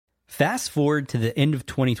Fast forward to the end of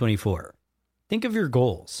 2024. Think of your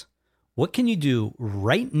goals. What can you do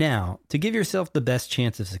right now to give yourself the best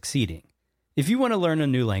chance of succeeding? If you want to learn a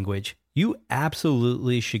new language, you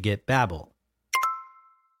absolutely should get Babbel.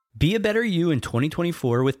 Be a better you in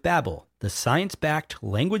 2024 with Babbel, the science-backed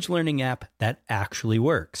language learning app that actually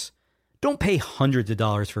works. Don't pay hundreds of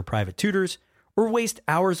dollars for private tutors or waste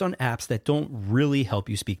hours on apps that don't really help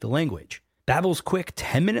you speak the language. Babbel's quick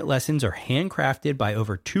 10-minute lessons are handcrafted by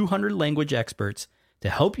over 200 language experts to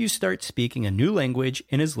help you start speaking a new language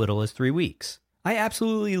in as little as 3 weeks. I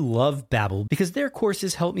absolutely love Babbel because their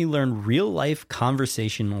courses help me learn real-life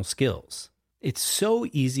conversational skills. It's so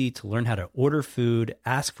easy to learn how to order food,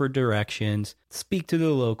 ask for directions, speak to the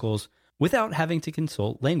locals without having to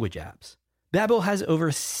consult language apps. Babbel has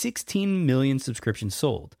over 16 million subscriptions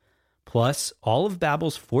sold. Plus, all of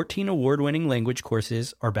Babbel's 14 award-winning language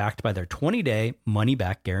courses are backed by their 20-day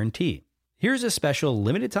money-back guarantee. Here's a special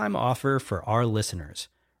limited-time offer for our listeners.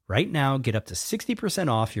 Right now, get up to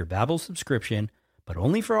 60% off your Babbel subscription, but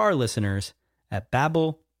only for our listeners at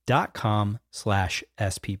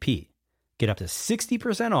babbel.com/SPP. Get up to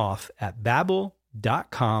 60% off at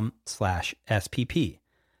babbel.com/SPP.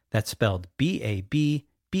 That's spelled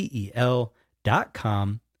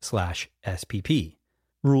BABBEL.com/SPP.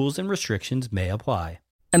 Rules and restrictions may apply.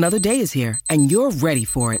 Another day is here, and you're ready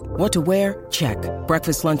for it. What to wear? Check.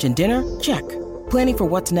 Breakfast, lunch, and dinner? Check. Planning for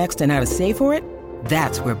what's next and how to save for it?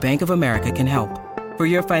 That's where Bank of America can help. For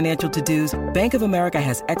your financial to-dos, Bank of America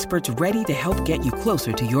has experts ready to help get you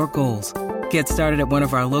closer to your goals. Get started at one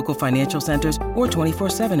of our local financial centers or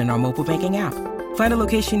 24/7 in our mobile banking app. Find a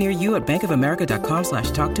location near you at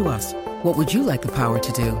bankofamerica.com/talktous. What would you like the power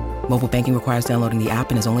to do? Mobile banking requires downloading the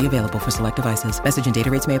app and is only available for select devices. Message and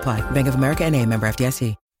data rates may apply. Bank of America N.A., member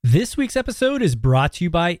FDIC. This week's episode is brought to you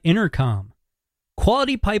by Intercom.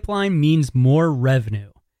 Quality pipeline means more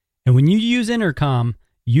revenue. And when you use Intercom,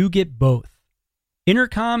 you get both.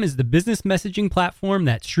 Intercom is the business messaging platform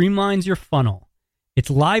that streamlines your funnel. Its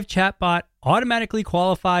live chatbot automatically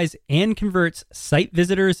qualifies and converts site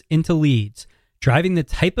visitors into leads, driving the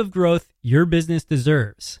type of growth your business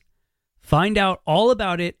deserves. Find out all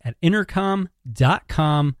about it at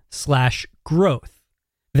intercom.com/growth.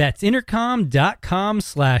 That's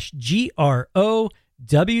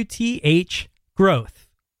intercom.com/GROWTH growth.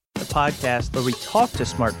 The podcast where we talk to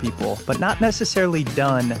smart people, but not necessarily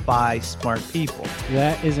done by smart people.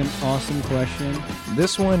 That is an awesome question.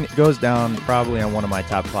 This one goes down probably on one of my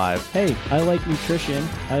top 5. Hey, I like nutrition.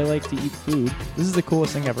 I like to eat food. This is the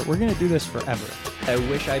coolest thing ever. We're going to do this forever. I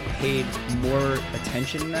wish I paid more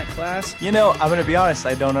attention in that class. You know, I'm going to be honest,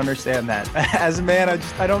 I don't understand that. As a man,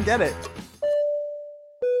 I don't get it.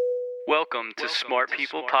 Welcome to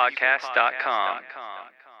smartpeoplepodcast.com.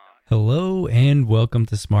 Hello and welcome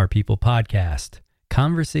to Smart People Podcast,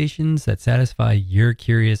 conversations that satisfy your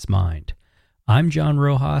curious mind. I'm John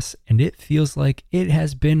Rojas, and it feels like it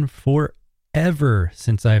has been forever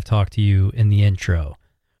since I've talked to you in the intro.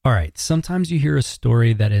 All right, sometimes you hear a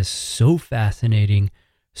story that is so fascinating,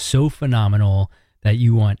 so phenomenal, that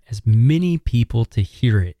you want as many people to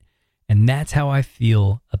hear it. And that's how I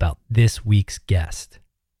feel about this week's guest.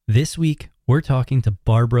 This week, we're talking to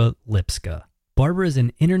Barbara Lipska. Barbara is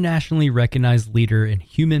an internationally recognized leader in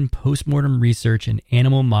human postmortem research and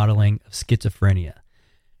animal modeling of schizophrenia.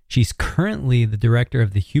 She's currently the director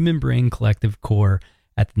of the Human Brain Collective Core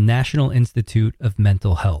at the National Institute of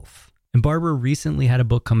Mental Health. And Barbara recently had a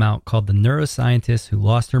book come out called The Neuroscientist Who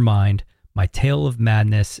Lost Her Mind, My Tale of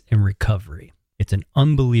Madness and Recovery. It's an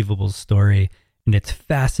unbelievable story, and it's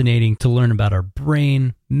fascinating to learn about our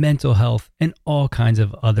brain, mental health, and all kinds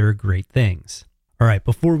of other great things. All right,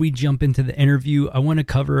 before we jump into the interview, I want to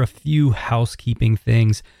cover a few housekeeping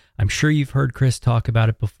things. I'm sure you've heard Chris talk about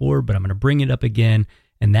it before, but I'm going to bring it up again,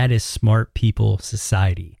 and that is Smart People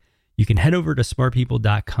Society. You can head over to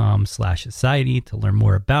smartpeople.com/society to learn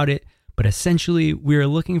more about it, but essentially, we are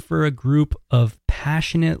looking for a group of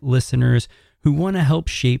passionate listeners who want to help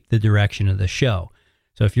shape the direction of the show.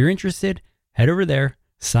 So if you're interested, head over there,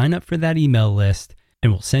 sign up for that email list,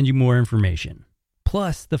 and we'll send you more information.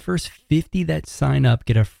 Plus, the first 50 that sign up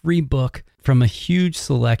get a free book from a huge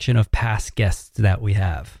selection of past guests that we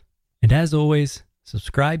have. And as always,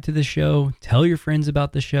 subscribe to the show, tell your friends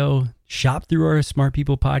about the show, shop through our Smart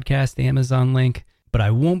People Podcast Amazon link, but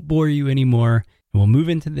I won't bore you anymore, and we'll move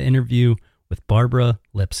into the interview with Barbara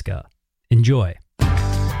Lipska. Enjoy.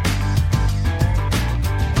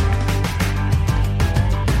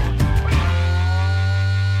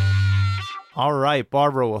 All right,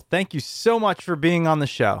 Barbara. Well, thank you so much for being on the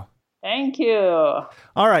show. Thank you. All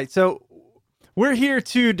right. So We're here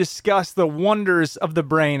to discuss the wonders of the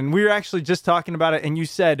brain, and we were actually just talking about it, and you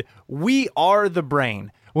said, we are the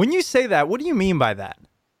brain. When you say that, what do you mean by that?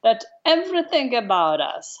 That everything about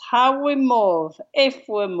us, how we move, if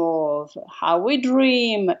we move, how we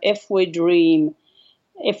dream, if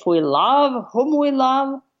we love, whom we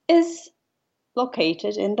love, is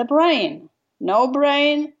located in the brain. No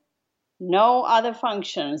brain, no other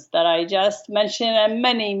functions that I just mentioned, and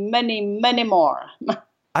many, many, many more.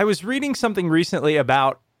 I was reading something recently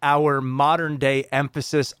about our modern day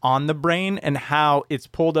emphasis on the brain and how it's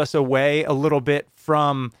pulled us away a little bit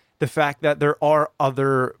from the fact that there are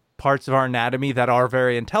other parts of our anatomy that are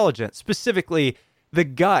very intelligent, specifically the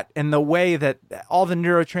gut and the way that all the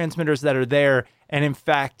neurotransmitters that are there, and in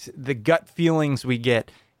fact, the gut feelings we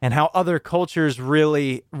get, and how other cultures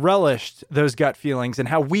really relished those gut feelings and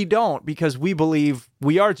how we don't because we believe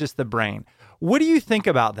we are just the brain. What do you think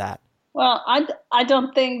about that? Well, I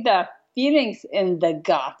don't think there are feelings in the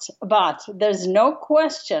gut, but there's no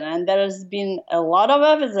question, and there has been a lot of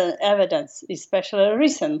evidence, especially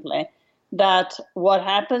recently, that what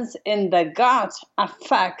happens in the gut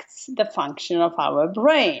affects the function of our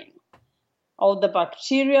brain. All the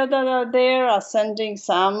bacteria that are there are sending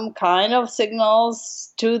some kind of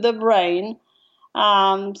signals to the brain.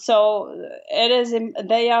 So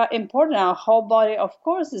they are important. Our whole body, of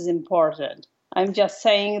course, is important. I'm just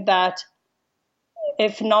saying that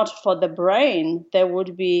if not for the brain, there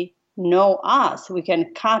would be no us. We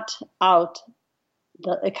can cut off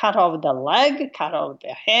the leg, cut off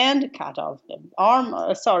the hand, cut off the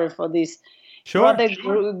arm. Sorry for these rather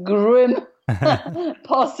grim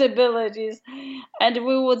possibilities, and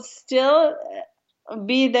we would still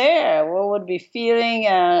be there. We would be feeling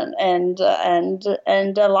and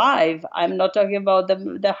alive. I'm not talking about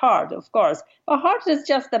the heart, of course. The heart is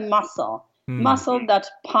just a muscle that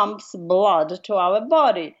pumps blood to our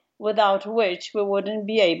body, without which we wouldn't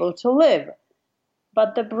be able to live.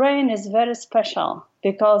 But the brain is very special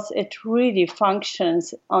because it really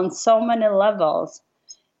functions on so many levels,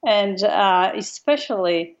 and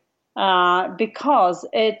especially because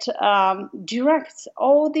it directs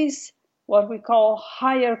all these what we call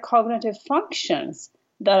higher cognitive functions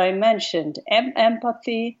that I mentioned: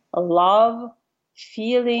 empathy, love,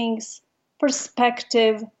 feelings,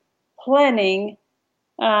 perspective, planning,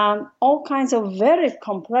 all kinds of very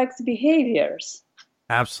complex behaviors.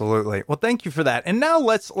 Absolutely. Well, thank you for that. And now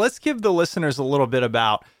let's give the listeners a little bit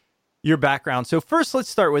about your background. So first, let's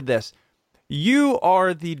start with this. You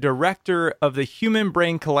are the director of the Human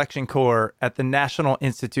Brain Collection Core at the National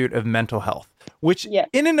Institute of Mental Health, which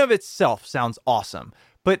in and of itself sounds awesome.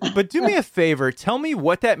 But do me a favor, tell me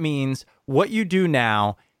what that means, what you do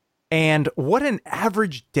now, and what an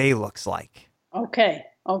average day looks like. Okay.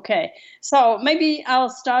 So maybe I'll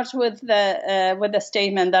start with the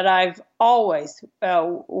statement that I've always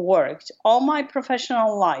worked all my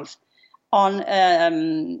professional life on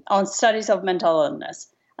studies of mental illness.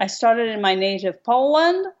 I started in my native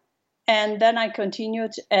Poland, and then I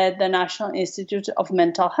continued at the National Institute of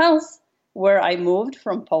Mental Health, where I moved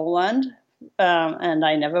from Poland, and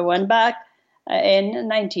I never went back, in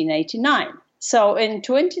 1989. So in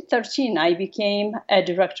 2013, I became a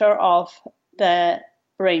director of the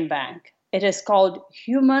Brain Bank. It is called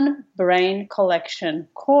Human Brain Collection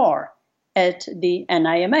Core at the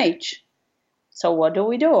NIMH. So what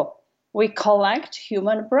do? We collect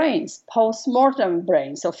human brains, post-mortem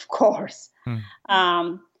brains, of course.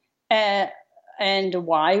 And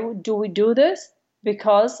why do we do this?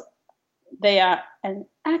 Because they are an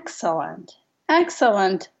excellent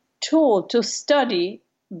tool to study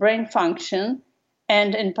brain function.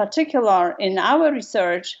 And in particular, in our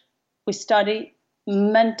research, we study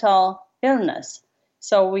mental illness.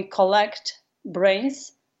 So we collect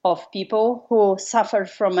brains of people who suffered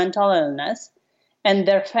from mental illness, and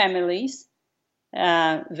their families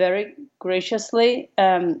very graciously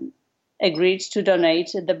agreed to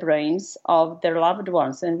donate the brains of their loved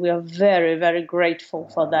ones. And we are very, very grateful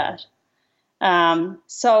for that.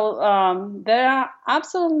 So they are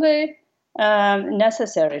absolutely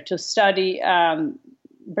necessary to study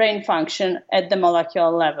brain function at the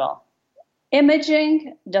molecular level.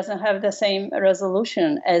 Imaging doesn't have the same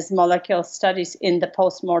resolution as molecular studies in the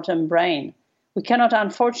post-mortem brain. We cannot,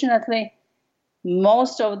 unfortunately,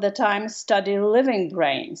 most of the time study living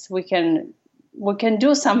brains. We can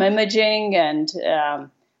do some imaging and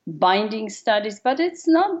binding studies, but it's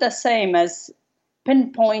not the same as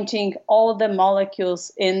pinpointing all the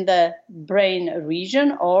molecules in the brain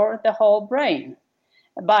region or the whole brain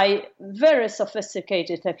by very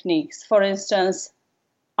sophisticated techniques. For instance,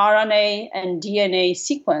 RNA and DNA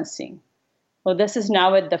sequencing. Well, this is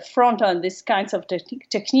now at the front on these kinds of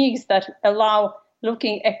techniques that allow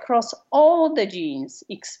looking across all the genes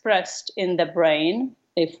expressed in the brain,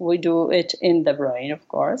 if we do it in the brain, of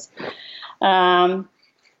course. All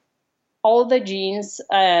the genes,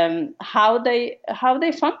 how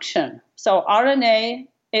they function. So RNA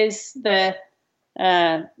is the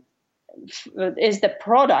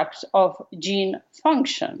product of gene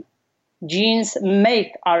function. Genes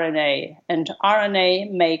make RNA, and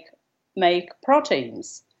RNA make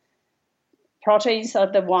proteins. Proteins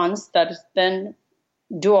are the ones that then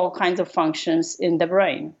do all kinds of functions in the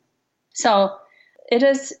brain. So it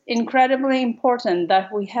is incredibly important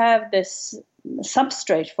that we have this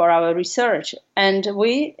substrate for our research. And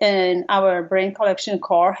we, in our Brain Collection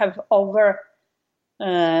Core, have over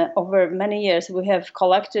many years, we have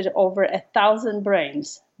collected over 1,000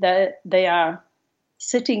 brains that they are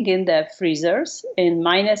sitting in the freezers in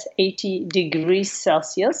minus 80 degrees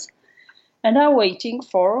Celsius and are waiting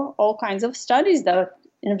for all kinds of studies that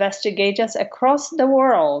investigators across the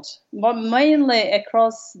world, but mainly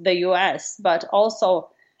across the US, but also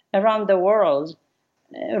around the world,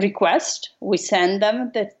 request. We send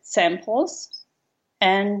them the samples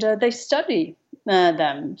and they study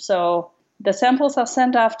them. So the samples are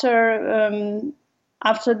sent after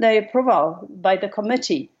the approval by the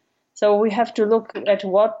committee. So we have to look at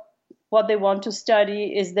what they want to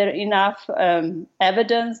study. Is there enough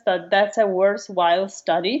evidence that that's a worthwhile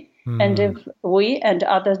study? And if we and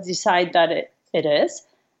others decide that it is,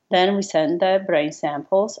 then we send the brain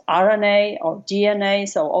samples, RNA or DNA,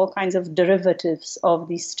 so all kinds of derivatives of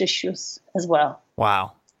these tissues as well.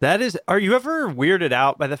 Wow. Are you ever weirded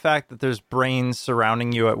out by the fact that there's brains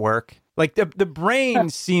surrounding you at work? Like the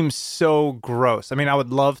brain seems so gross. I mean, I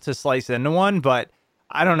would love to slice into one, but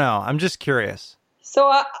I don't know. I'm just curious. So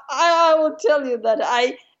I will tell you that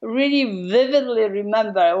I really vividly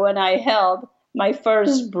remember when I held my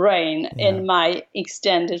first brain in my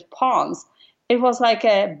extended palms. It was like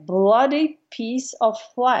a bloody piece of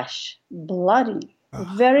flesh, bloody,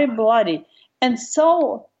 very bloody, and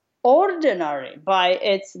so ordinary by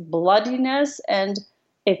its bloodiness and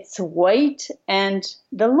its weight and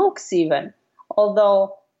the looks even.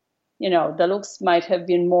 Although, the looks might have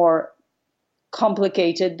been more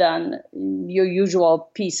complicated than your usual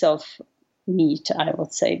piece of meat, I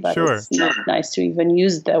would say, but it's not nice to even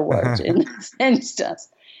use the word in this instance.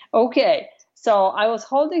 Okay, so I was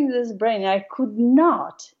holding this brain. I could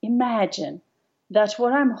not imagine that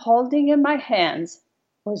what I'm holding in my hands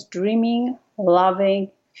was dreaming,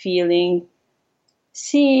 loving, feeling,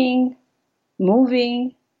 seeing,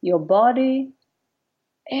 moving your body.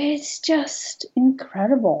 It's just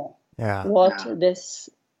incredible what this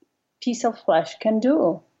piece of flesh can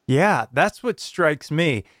do. Yeah, that's what strikes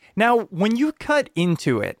me. Now, when you cut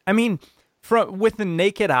into it, I mean, with the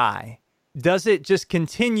naked eye, does it just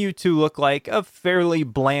continue to look like a fairly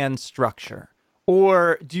bland structure?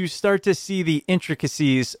 Or do you start to see the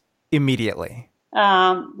intricacies immediately?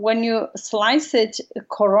 When you slice it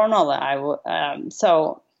coronally,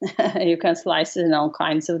 so you can slice it in all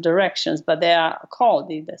kinds of directions, but they are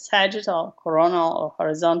called either sagittal, coronal, or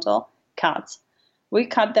horizontal cuts. We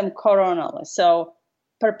cut them coronally, so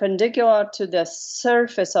perpendicular to the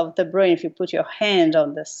surface of the brain. If you put your hand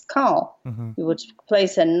on the skull, you would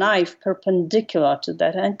place a knife perpendicular to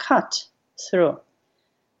that and cut through.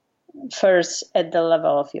 First at the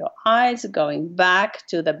level of your eyes, going back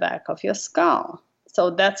to the back of your skull.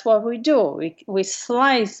 So that's what we do. We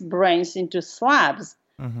slice brains into slabs.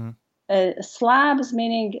 Slabs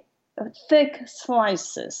meaning thick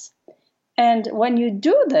slices. And when you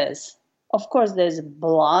do this, of course, there's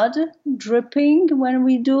blood dripping when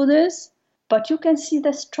we do this, but you can see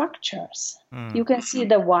the structures. You can see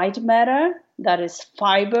the white matter, that is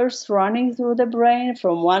fibers running through the brain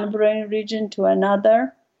from one brain region to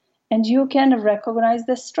another, and you can recognize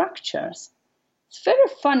the structures. It's very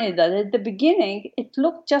funny that at the beginning, it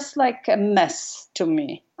looked just like a mess to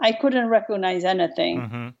me. I couldn't recognize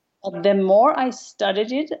anything. But the more I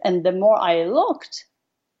studied it and the more I looked,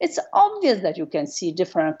 it's obvious that you can see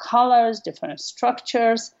different colors, different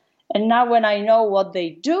structures. And now when I know what they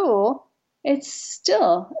do, it's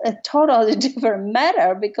still a totally different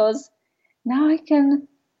matter, because now I can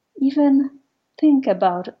even think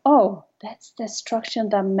about, that's the structure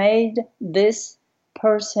that made this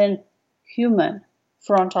person human,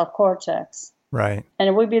 frontal cortex. Right.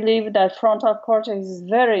 And we believe that frontal cortex is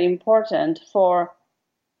very important for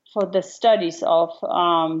the studies of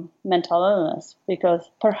mental illness, because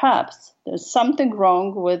perhaps there's something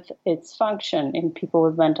wrong with its function in people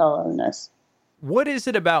with mental illness. What is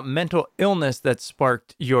it about mental illness that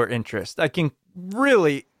sparked your interest? I can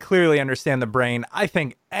really clearly understand the brain. I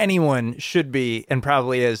think anyone should be and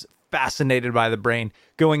probably is fascinated by the brain.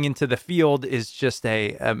 Going into the field is just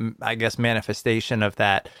I guess, manifestation of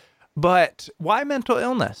that. But why mental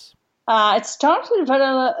illness? It started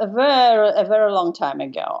a very long time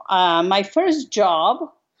ago. My first job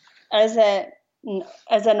as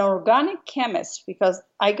an organic chemist, because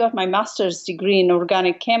I got my master's degree in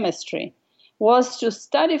organic chemistry, was to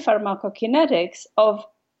study pharmacokinetics of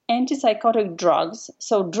antipsychotic drugs,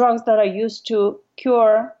 so drugs that are used to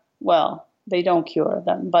cure, well, they don't cure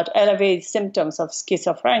them, but elevate symptoms of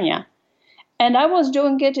schizophrenia. And I was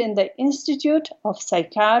doing it in the Institute of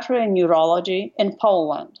Psychiatry and Neurology in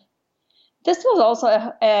Poland. This was also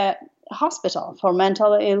a hospital for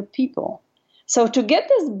mental ill people. So to get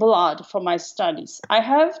this blood for my studies, I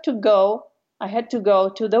had to go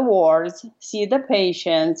to the wards, see the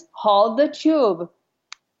patients, hold the tube.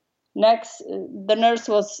 Next, the nurse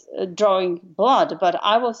was drawing blood, but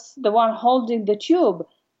I was the one holding the tube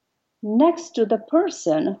next to the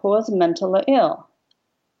person who was mentally ill,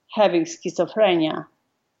 having schizophrenia.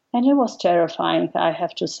 And it was terrifying, I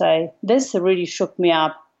have to say. This really shook me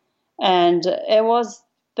up. And it was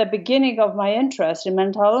the beginning of my interest in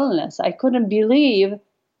mental illness. I couldn't believe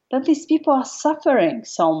that these people are suffering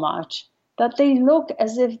so much, that they look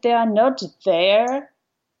as if they are not there.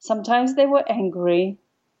 Sometimes they were angry.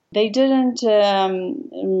 They didn't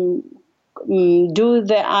do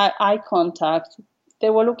the eye contact. They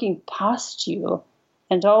were looking past you.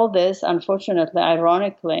 And all this, unfortunately,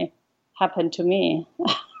 ironically, happened to me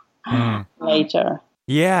later.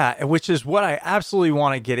 Yeah, which is what I absolutely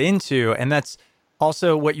want to get into. And that's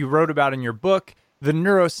also what you wrote about in your book, The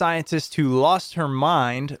Neuroscientist Who Lost Her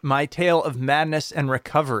Mind, My Tale of Madness and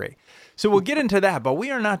Recovery. So we'll get into that, but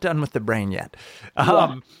we are not done with the brain yet.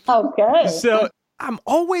 Okay. So I'm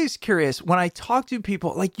always curious when I talk to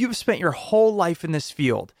people, like you've spent your whole life in this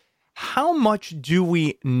field, how much do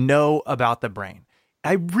we know about the brain?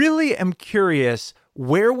 I really am curious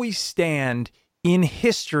where we stand in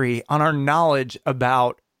history on our knowledge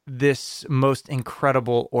about this most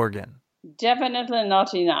incredible organ. Definitely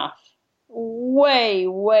not enough. Way,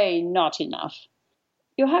 way not enough.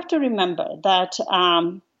 You have to remember that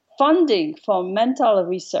funding for mental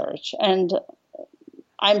research, and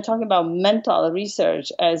I'm talking about mental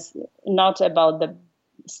research as not about the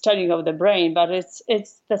studying of the brain, but it's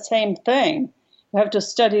the same thing. You have to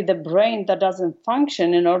study the brain that doesn't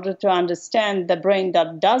function in order to understand the brain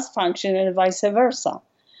that does function, and vice versa.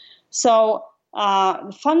 So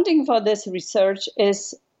funding for this research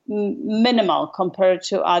is minimal compared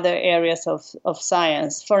to other areas of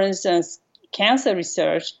science. For instance, cancer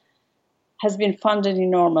research has been funded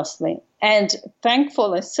enormously, and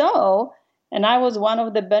thankfully so. And I was one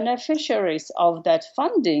of the beneficiaries of that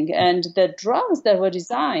funding, and the drugs that were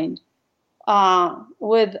designed.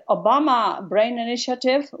 With Obama Brain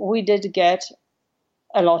Initiative, we did get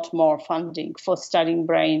a lot more funding for studying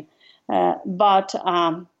brain. But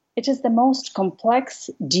it is the most complex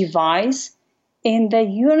device in the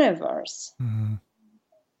universe. Mm-hmm.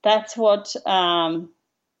 That's what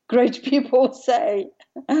great people say.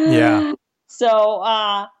 Yeah. So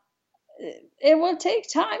it will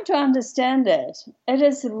take time to understand it.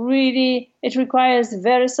 It requires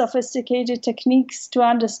very sophisticated techniques to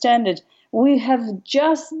understand it. We have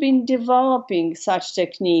just been developing such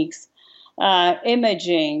techniques.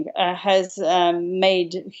 Imaging has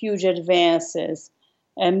made huge advances.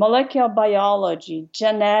 Molecular biology,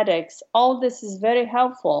 genetics, all this is very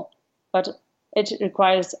helpful, but it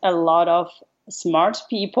requires a lot of smart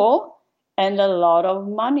people and a lot of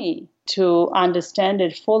money to understand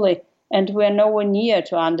it fully. And we're nowhere near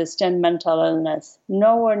to understand mental illness.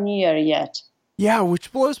 Nowhere near yet. Yeah,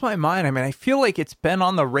 which blows my mind. I mean, I feel like it's been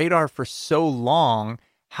on the radar for so long.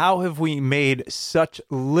 How have we made such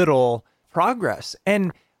little progress?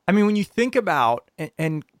 And I mean, when you think about,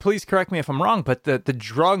 and please correct me if I'm wrong, but the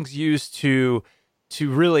drugs used to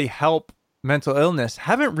really help mental illness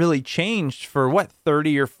haven't really changed for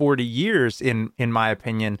 30 or 40 years, in my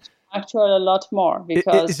opinion. Actually, a lot more.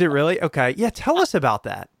 Because is it really? Okay. Yeah, tell us about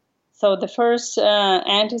that. So the first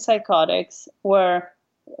antipsychotics were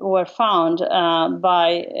found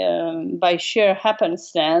by sheer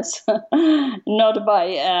happenstance, not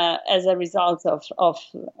by as a result of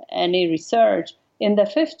any research. In the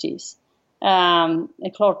 50s,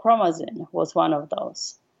 chlorpromazine was one of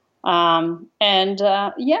those. There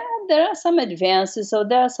are some advances. So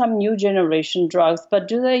there are some new generation drugs, but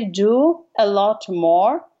do they do a lot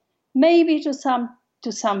more? Maybe to some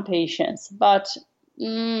patients, but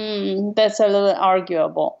that's a little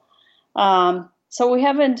arguable. So we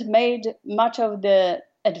haven't made much of the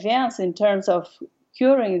advance in terms of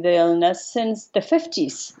curing the illness since the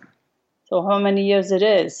 50s. So how many years it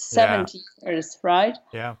is? 70 years, right?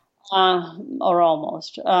 Yeah. Or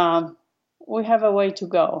almost. We have a way to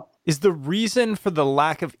go. Is the reason for the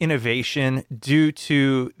lack of innovation due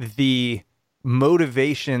to the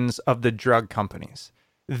motivations of the drug companies?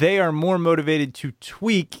 They are more motivated to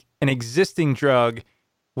tweak an existing drug,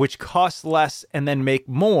 which costs less and then make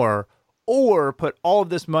more, or put all of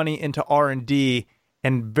this money into R&D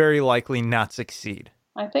and very likely not succeed?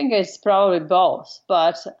 I think it's probably both,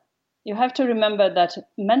 but you have to remember that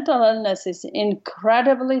mental illness is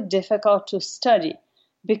incredibly difficult to study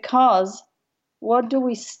because what do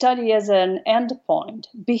we study as an endpoint?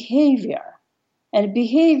 Behavior. And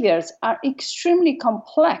behaviors are extremely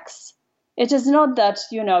complex. It is not that,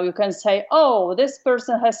 you can say, oh, this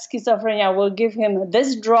person has schizophrenia, we'll give him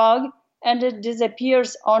this drug and it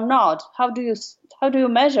disappears or not. How do you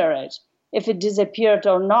measure it if it disappeared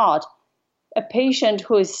or not? A patient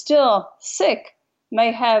who is still sick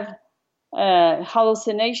may have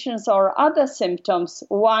hallucinations or other symptoms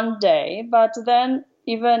one day, but then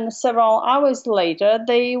even several hours later,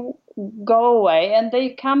 they go away and they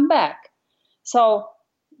come back. So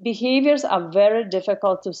behaviors are very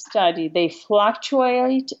difficult to study. They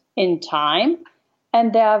fluctuate in time,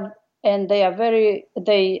 and they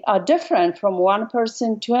are different from one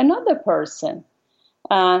person to another person.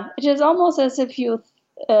 It is almost as if you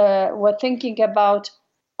were thinking about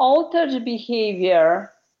altered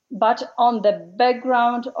behavior, but on the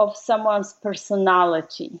background of someone's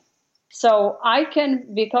personality. So I can,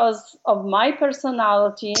 because of my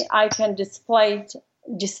personality, I can display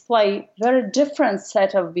very different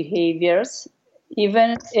set of behaviors,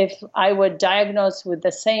 even if I were diagnosed with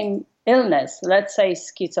the same illness, let's say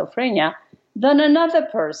schizophrenia, than another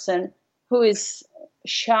person who is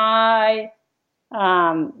shy,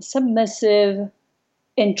 submissive,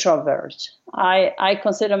 introvert. I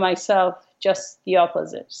consider myself just the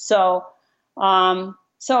opposite. So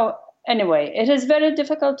anyway, it is very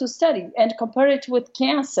difficult to study and compare it with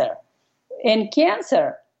cancer. In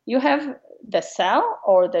cancer, you have the cell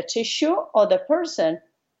or the tissue or the person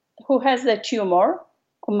who has the tumor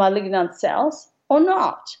or malignant cells or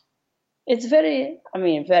not. It's very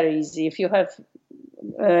easy if you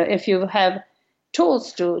have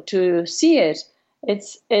tools to see it.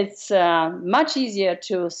 It's much easier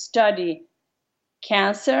to study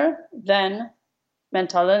cancer than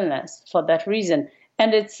mental illness for that reason.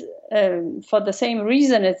 And it's for the same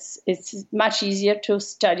reason, it's much easier to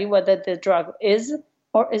study whether the drug is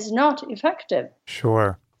or is not effective.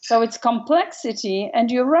 Sure. So it's complexity,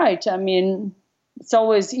 and you're right. I mean, it's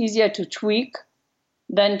always easier to tweak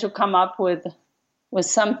than to come up with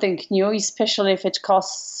something new, especially if it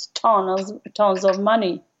costs tons of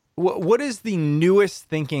money. What is the newest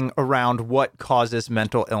thinking around what causes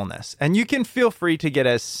mental illness? And you can feel free to get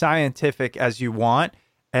as scientific as you want,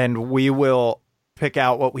 and we will pick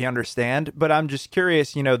out what we understand. But I'm just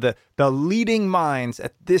curious, the leading minds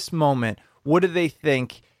at this moment, what do they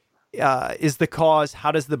think is the cause?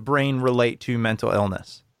 How does the brain relate to mental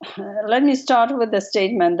illness? Let me start with the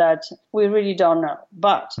statement that we really don't know.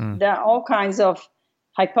 But there are all kinds of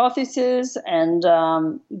hypotheses and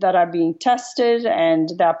that are being tested, and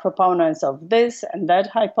there are proponents of this and that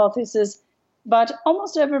hypothesis. But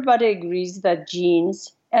almost everybody agrees that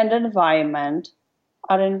genes and environment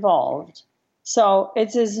are involved. So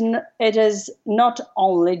it is not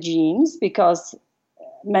only genes, because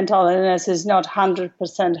mental illness is not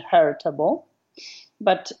 100% heritable,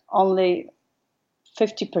 but only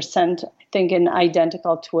 50%, I think, in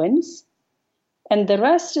identical twins. And the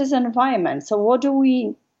rest is environment. So what do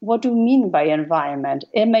we mean by environment?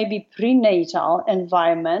 It may be prenatal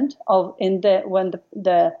environment when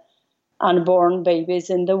the unborn baby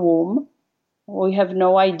is in the womb. We have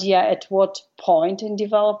no idea at what point in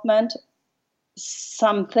development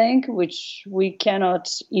something, which we cannot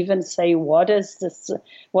even say what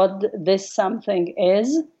this something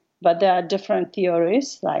is, but there are different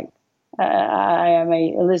theories, like I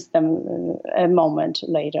may list them a moment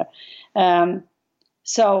later.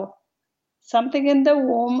 So something in the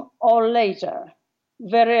womb or later,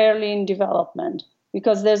 very early in development,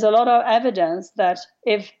 because there's a lot of evidence that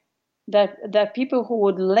that people who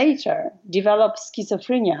would later develop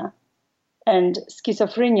schizophrenia, and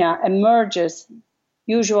schizophrenia emerges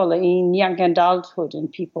usually in young adulthood in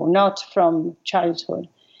people, not from childhood.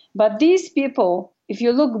 But these people, if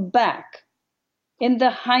you look back in the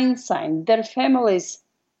hindsight, their families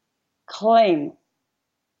claim,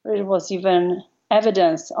 there was even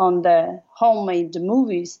evidence on the homemade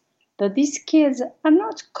movies, that these kids are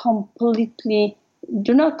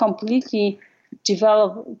do not completely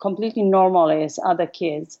develop completely normally as other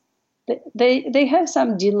kids. they have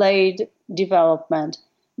some delayed development,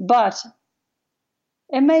 but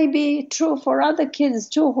it may be true for other kids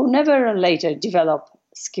too who never later develop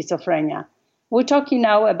schizophrenia. We're talking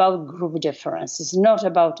now about group differences, not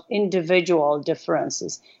about individual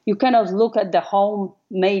differences. You cannot look at the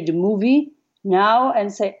homemade movie now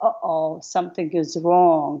and say, uh-oh, something is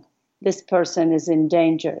wrong. This person is in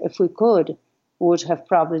danger. If we could, we would have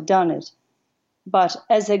probably done it. But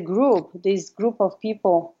as a group, this group of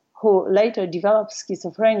people who later develop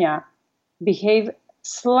schizophrenia behave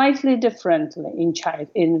slightly differently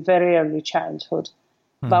in very early childhood.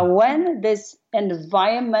 But when this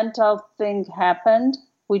environmental thing happened,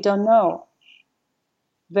 we don't know.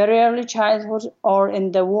 Very early childhood or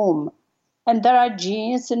in the womb. And there are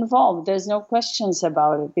genes involved. There's no questions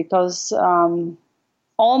about it, because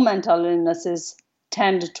all mental illnesses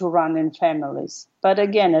tend to run in families. But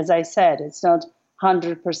again, as I said, it's not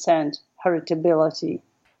 100% heritability.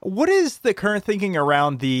 What is the current thinking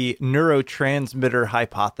around the neurotransmitter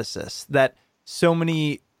hypothesis that so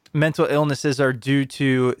many mental illnesses are due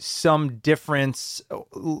to some difference,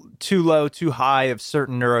 too low, too high of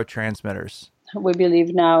certain neurotransmitters? We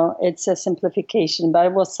believe now it's a simplification, but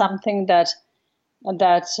it was something that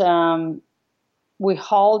we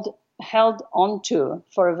held onto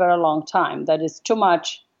for a very long time. That is too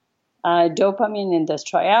much dopamine in the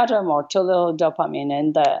striatum or too little dopamine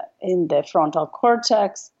in the frontal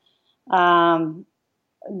cortex. The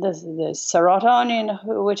serotonin,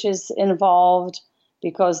 which is involved,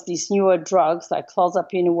 because these newer drugs like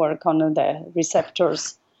clozapine work on the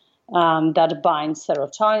receptors that bind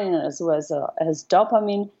serotonin as well as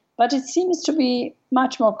dopamine. But it seems to be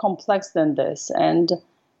much more complex than this. And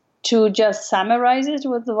to just summarize it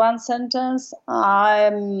with one sentence,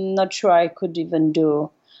 I'm not sure I could even do.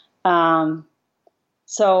 So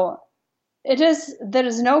there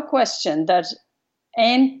is no question that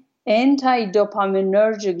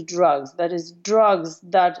anti-dopaminergic drugs, that is drugs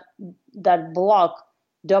that block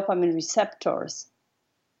dopamine receptors,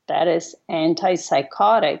 that is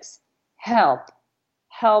antipsychotics, help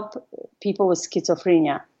people with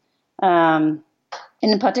schizophrenia. In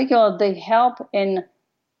particular, they help in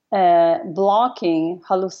blocking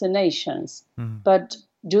hallucinations. But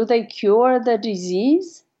do they cure the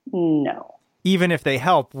disease? No. Even if they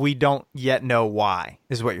help, we don't yet know why,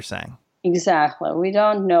 is what you're saying. Exactly. We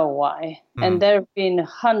don't know why. And there have been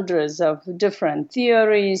hundreds of different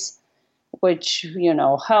theories which,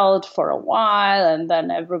 held for a while, and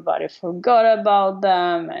then everybody forgot about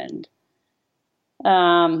them.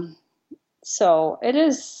 And so it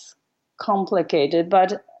is complicated.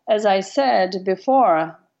 But as I said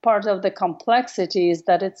before, part of the complexity is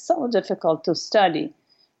that it's so difficult to study.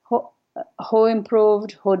 Who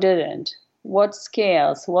improved, who didn't? What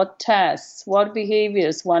scales, what tests, what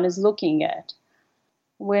behaviors one is looking at?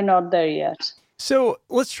 We're not there yet. So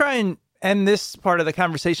let's try and end this part of the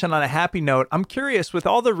conversation on a happy note. I'm curious, with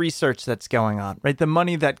all the research that's going on, right? The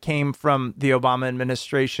money that came from the Obama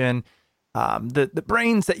administration, the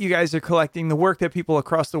brains that you guys are collecting, the work that people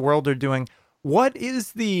across the world are doing. What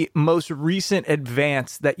is the most recent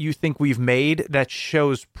advance that you think we've made that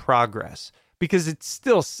shows progress? Because it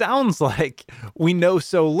still sounds like we know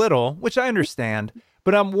so little, which I understand,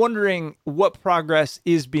 but I'm wondering what progress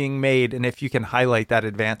is being made and if you can highlight that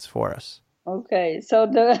advance for us. Okay, so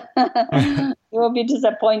you will be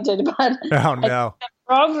disappointed, but oh no, the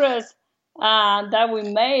progress that we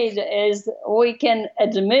made is we can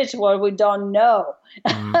admit what we don't know.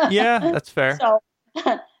 Yeah, that's fair.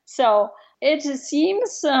 So it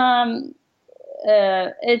seems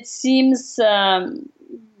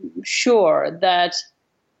sure that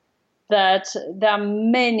there are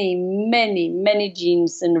many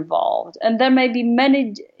genes involved, and there may be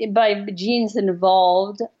by genes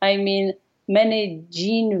involved, I mean many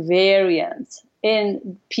gene variants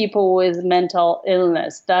in people with mental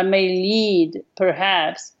illness that may lead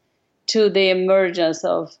perhaps to the emergence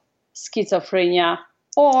of schizophrenia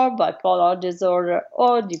or bipolar disorder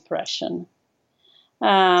or depression.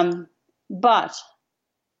 But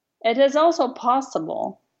it is also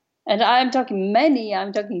possible, and I'm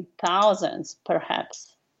talking thousands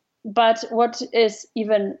perhaps. But what is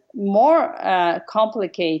even more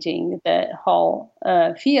complicating the whole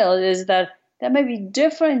field is that there may be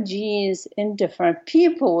different genes in different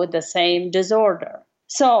people with the same disorder.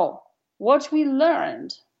 So what we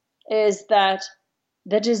learned is that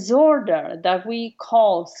the disorder that we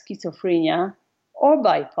call schizophrenia or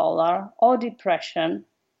bipolar or depression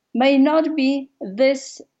may not be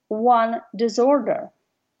this one disorder,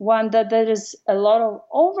 one that there is a lot of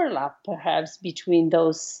overlap perhaps between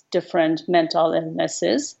those different mental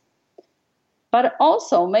illnesses. But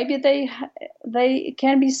also maybe they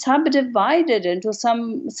can be subdivided into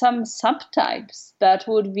some subtypes that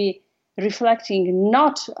would be reflecting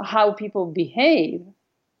not how people behave,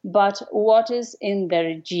 but what is in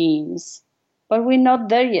their genes. But we're not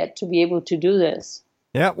there yet to be able to do this.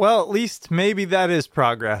 Yeah, well, at least maybe that is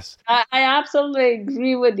progress. I absolutely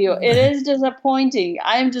agree with you. It is disappointing.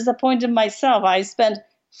 I am disappointed myself. I spent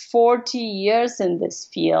 40 years in this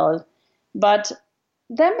field, but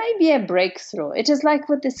there may be a breakthrough. It is like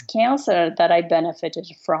with this cancer that I benefited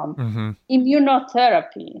from.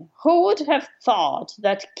 Immunotherapy. Who would have thought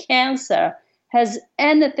that cancer has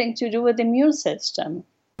anything to do with the immune system?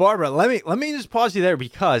 Barbara, let me just pause you there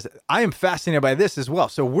because I am fascinated by this as well.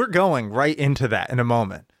 So we're going right into that in a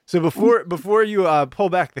moment. So before you pull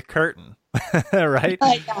back the curtain, right?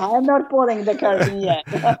 I'm not pulling the curtain yet.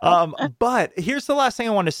 But here's the last thing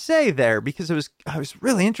I want to say there because it was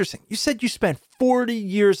really interesting. You said you spent 40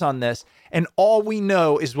 years on this, and all we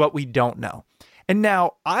know is what we don't know. And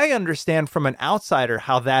now I understand from an outsider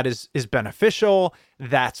how that is beneficial.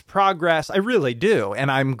 That's progress. I really do.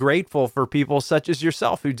 And I'm grateful for people such as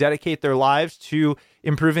yourself who dedicate their lives to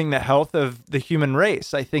improving the health of the human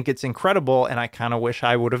race. I think it's incredible, and I kind of wish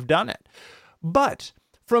I would have done it. But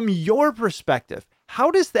from your perspective,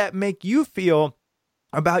 how does that make you feel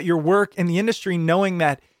about your work in the industry, knowing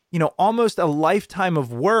that, almost a lifetime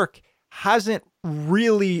of work hasn't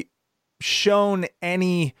really shown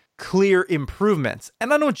any clear improvements?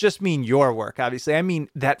 And I don't just mean your work, obviously. I mean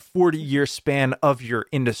that 40-year span of your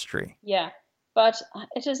industry. Yeah, but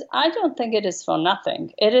I don't think it is for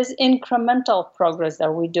nothing. It is incremental progress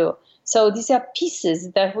that we do. So these are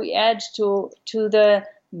pieces that we add to the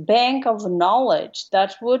bank of knowledge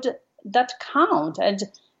that count. And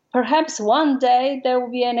perhaps one day there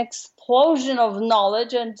will be an explosion of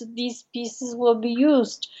knowledge and these pieces will be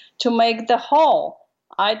used to make the whole.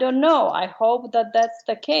 I don't know. I hope that that's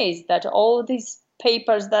the case, that all these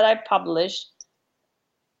papers that I published,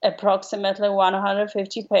 approximately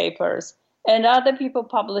 150 papers, and other people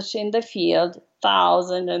publish in the field,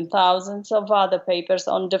 thousands and thousands of other papers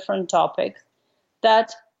on different topics,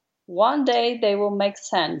 that one day they will make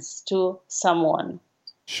sense to someone.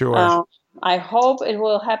 Sure. I hope it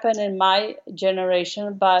will happen in my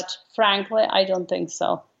generation, but frankly, I don't think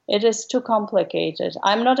so. It is too complicated.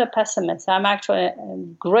 I'm not a pessimist. I'm actually a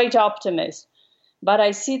great optimist. But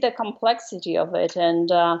I see the complexity of it,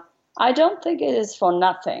 and I don't think it is for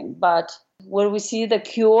nothing. But will we see the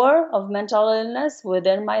cure of mental illness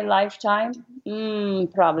within my lifetime?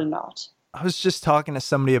 Probably not. I was just talking to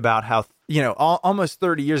somebody about how, almost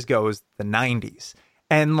 30 years ago was the 90s.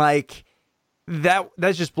 And that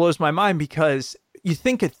just blows my mind because you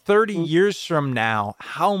think at 30 years from now,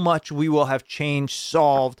 how much we will have changed,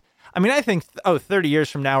 solved. I mean, I think, 30 years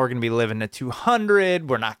from now, we're going to be living to 200.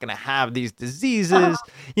 We're not going to have these diseases,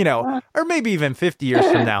 or maybe even 50 years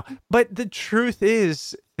from now. But the truth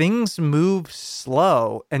is things move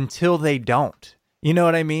slow until they don't. You know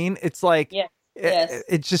what I mean? It's like, yes.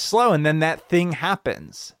 It's just slow. And then that thing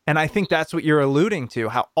happens. And I think that's what you're alluding to,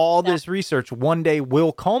 how all this research one day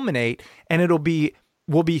will culminate and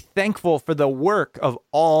we'll be thankful for the work of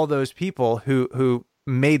all those people who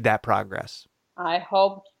made that progress. I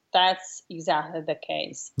hope that's exactly the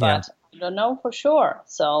case, but I don't know for sure.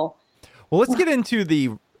 So, well, let's get into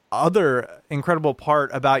the other incredible part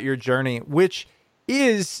about your journey, which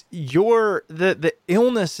is the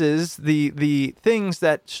illnesses, the things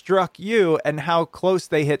that struck you and how close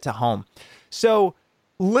they hit to home. So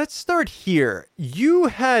let's start here. You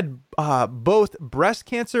had both breast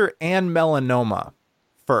cancer and melanoma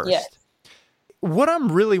first. Yes. What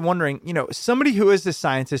I'm really wondering, somebody who is a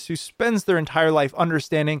scientist who spends their entire life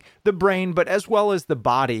understanding the brain, but as well as the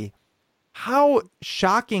body, how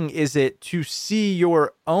shocking is it to see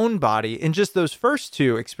your own body in just those first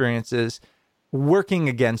two experiences working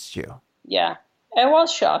against you? Yeah, it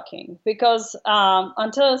was shocking because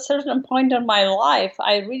until a certain point in my life,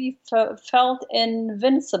 I really felt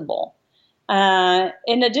invincible.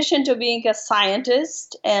 In addition to being a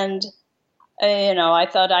scientist and I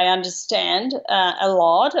thought I understand a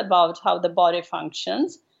lot about how the body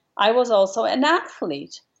functions. I was also an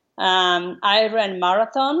athlete. I ran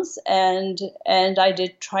marathons and I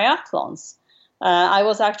did triathlons. I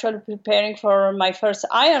was actually preparing for my first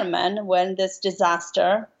Ironman when this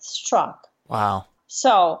disaster struck. Wow.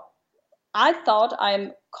 So I thought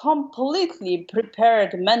I'm completely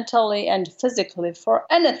prepared mentally and physically for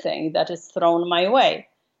anything that is thrown my way.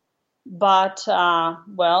 But,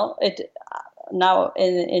 now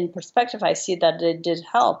in perspective, I see that it did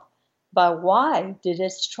help. But why did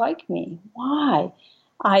it strike me? Why?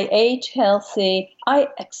 I ate healthy. I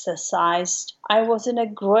exercised. I was in a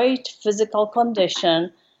great physical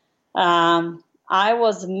condition. I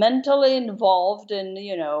was mentally involved in,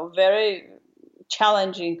 very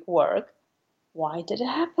challenging work. Why did it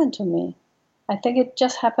happen to me? I think it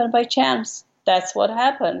just happened by chance. That's what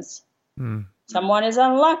happens. Someone is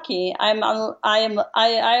unlucky.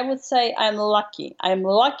 I would say I'm lucky. I'm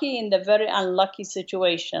lucky in the very unlucky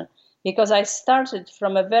situation because I started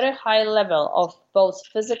from a very high level of both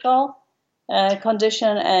physical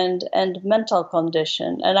condition and mental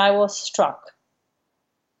condition, and I was struck.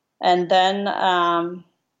 And then I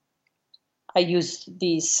used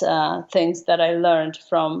these things that I learned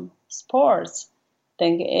from sports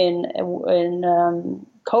in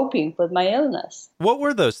coping with my illness. What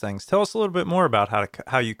were those things? Tell us a little bit more about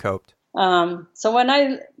how you coped. So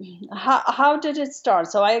how did it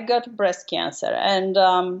start? So I got breast cancer, and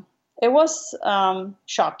it was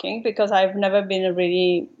shocking because I've never been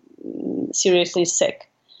really seriously sick.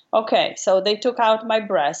 Okay, so they took out my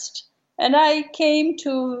breast, and I came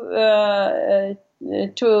to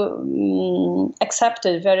accept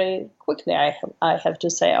it very quickly. I have to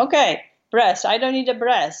say, okay, breast. I don't need a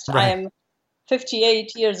breast. Right. I am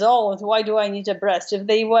 58 years old. Why do I need a breast? If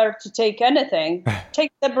they were to take anything,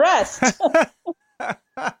 take the breast.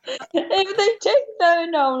 If they take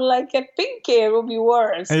like a pinky, it would be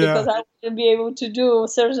worse because I wouldn't be able to do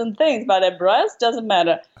certain things. But a breast doesn't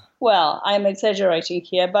matter. Well, I'm exaggerating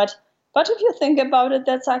here, but if you think about it,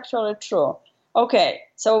 that's actually true. Okay,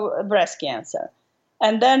 so breast cancer.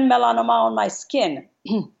 And then melanoma on my skin.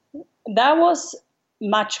 That was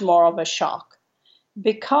much more of a shock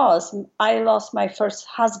because I lost my first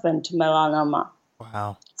husband to melanoma.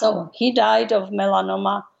 Wow. So he died of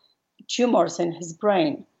melanoma tumors in his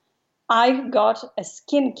brain. I got a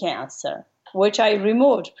skin cancer, which I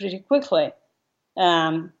removed pretty quickly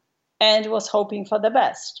and was hoping for the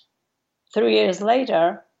best. 3 years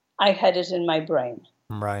later, I had it in my brain.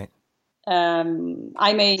 Right.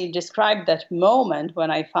 I may describe that moment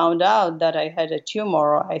when I found out that I had a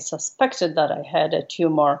tumor, or I suspected that I had a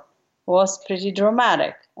tumor, was pretty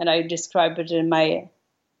dramatic, and I describe it in my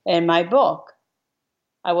book.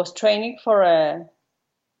 I was training for an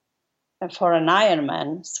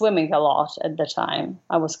Ironman, swimming a lot at the time.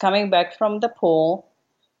 I was coming back from the pool,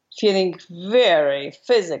 feeling very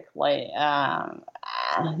physically,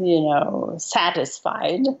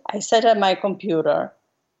 satisfied. I sat at my computer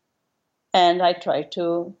and I tried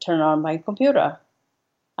to turn on my computer.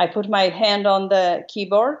 I put my hand on the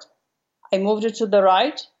keyboard. I moved it to the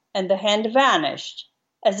right, and the hand vanished,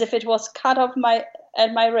 as if it was cut off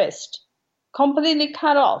at my wrist, completely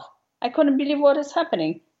cut off. I couldn't believe what is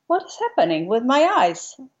happening. What is happening with my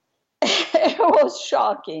eyes? It was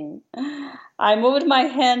shocking. I moved my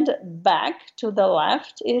hand back to the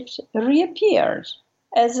left. It reappeared,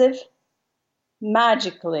 as if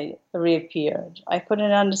magically reappeared. I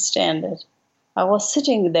couldn't understand it. I was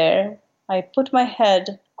sitting there. I put my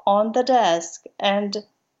head on the desk and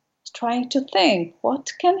trying to think,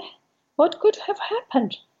 what could have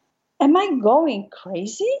happened? Am I going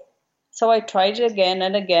crazy? So I tried it again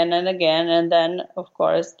and again and again, and then, of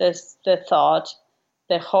course, the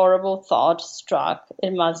horrible thought struck.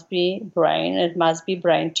 It must be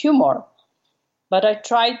brain tumor. But I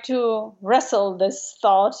tried to wrestle this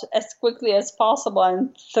thought as quickly as possible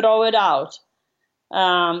and throw it out.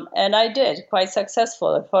 And I did quite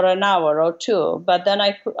successfully for an hour or two, but then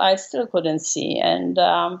I still couldn't see. And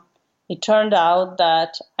it turned out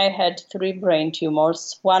that I had 3 brain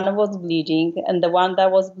tumors. One was bleeding, and the one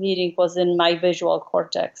that was bleeding was in my visual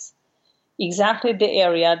cortex, exactly the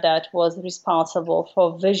area that was responsible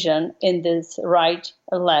for vision in this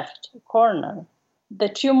right-left corner. The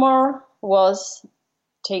tumor was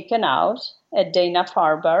taken out at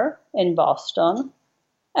Dana-Farber in Boston,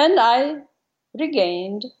 and I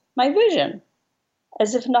regained my vision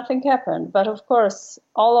as if nothing happened. But of course,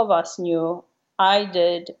 all of us knew, I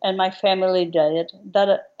did, and my family did,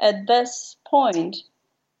 that at this point,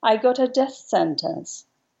 I got a death sentence.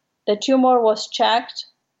 The tumor was checked,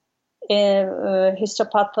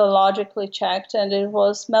 histopathologically checked, and it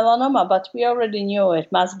was melanoma, but we already knew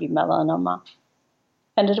it must be melanoma.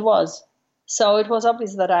 And it was. So it was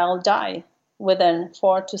obvious that I'll die within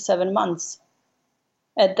 4 to 7 months.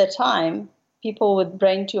 At the time, people with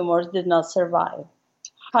brain tumors did not survive.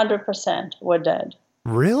 100% were dead.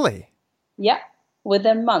 Really? Yeah,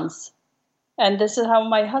 within months. And this is how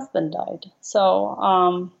my husband died.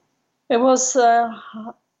 So it was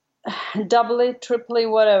doubly, triply,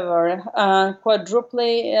 whatever,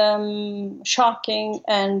 quadruply shocking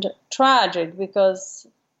and tragic because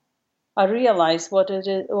I realized what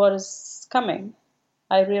is coming.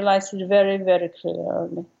 I realized it very, very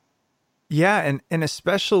clearly. Yeah, and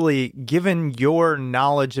especially given your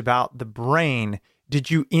knowledge about the brain,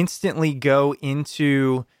 did you instantly go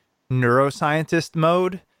into neuroscientist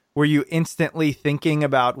mode? Were you instantly thinking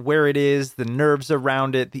about where it is, the nerves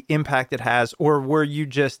around it, the impact it has, or were you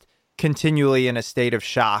just continually in a state of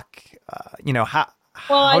shock? Well,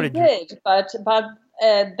 How I did did, but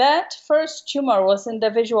that first tumor was in the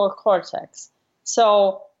visual cortex.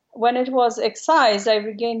 So when it was excised, I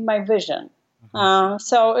regained my vision.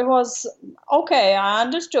 So it was okay. I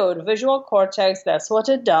understood visual cortex. That's what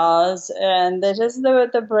it does, and that is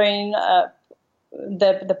the brain,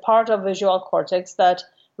 the part of visual cortex that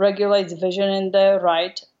regulates vision in the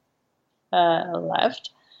right,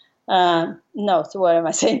 left. No, so what am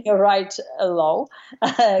I saying? Right, low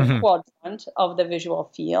quadrant of the visual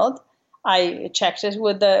field. I checked it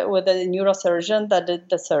with the neurosurgeon that did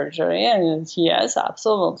the surgery, and yes,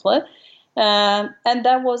 absolutely. And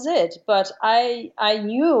that was it. But I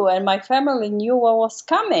knew, and my family knew what was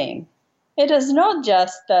coming. It is not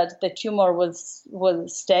just that the tumor will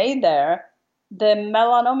stay there. The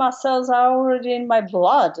melanoma cells are already in my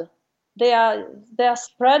blood. They are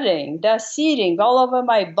spreading. They're seeding all over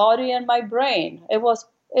my body and my brain. It was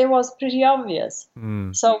pretty obvious.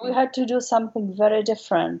 So we had to do something very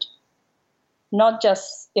different. Not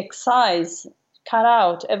just excise, cut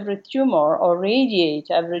out every tumor or radiate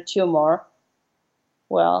every tumor.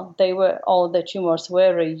 Well, all the tumors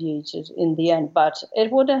were radiated in the end, but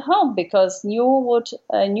it wouldn't help because new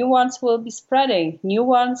ones will be spreading, new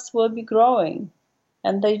ones will be growing,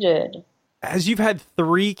 and they did. As you've had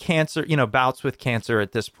 3 cancer, bouts with cancer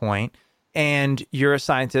at this point, and you're a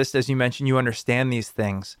scientist, as you mentioned, you understand these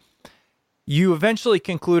things. You eventually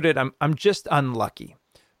concluded, I'm just unlucky.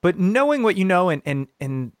 But knowing what you know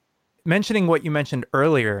and mentioning what you mentioned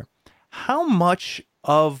earlier, how much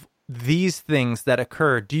of these things that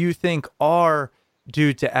occur do you think are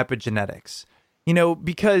due to epigenetics?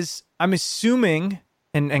 Because I'm assuming,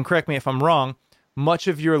 and correct me if I'm wrong, much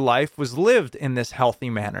of your life was lived in this healthy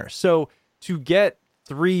manner. So to get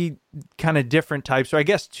 3 kind of different types, or I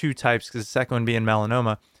guess 2 types, because the second one being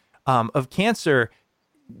melanoma, of cancer,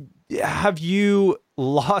 have you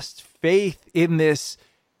lost faith in this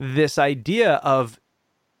idea of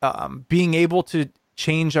being able to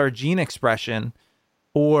change our gene expression,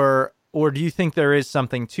 or do you think there is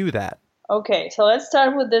something to that? Okay, so let's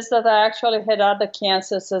start with this, that I actually had other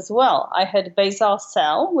cancers as well. I had basal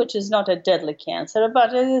cell, which is not a deadly cancer,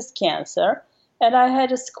 but it is cancer. And I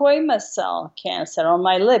had a squamous cell cancer on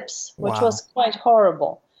my lips, which was quite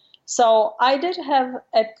horrible. So I did have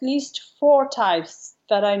at least 4 types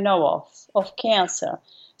that I know of cancer.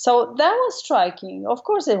 So that was striking. Of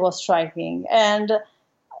course it was striking. And,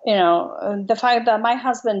 the fact that my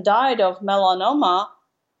husband died of melanoma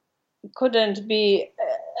couldn't be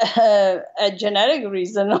a genetic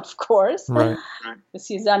reason, of course. Right. Because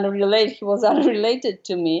he was unrelated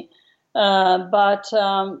to me. But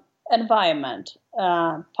environment,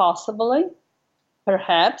 possibly,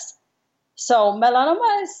 perhaps. So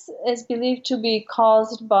melanoma is believed to be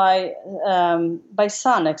caused by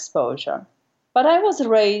sun exposure. But I was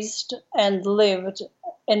raised and lived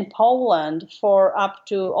in Poland for up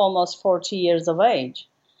to almost 40 years of age.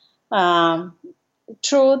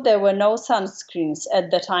 True, there were no sunscreens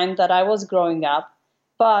at the time that I was growing up,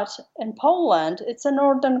 but in Poland, it's a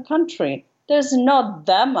northern country. There's not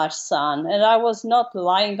that much sun, and I was not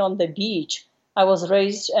lying on the beach. I was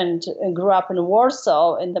raised and grew up in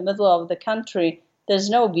Warsaw, in the middle of the country. There's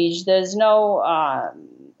no beach, there's no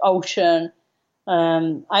ocean.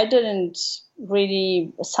 I didn't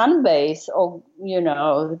really sunbathe, or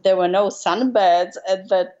there were no sunbeds at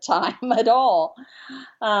that time at all.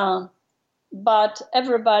 But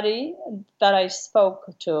everybody that I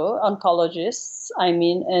spoke to, oncologists, I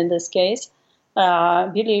mean, in this case,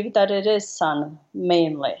 believe that it is sun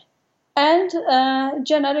mainly. And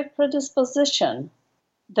genetic predisposition.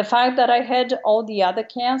 The fact that I had all the other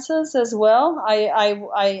cancers as well,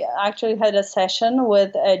 I actually had a session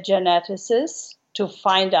with a geneticist to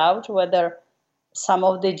find out whether some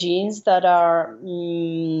of the genes that are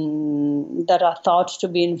thought to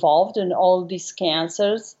be involved in all these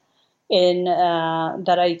cancers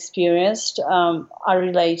that I experienced are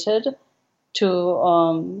related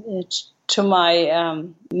to my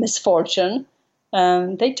misfortune.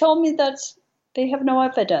 They told me that they have no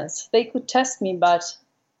evidence. They could test me, but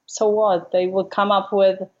so what? They would come up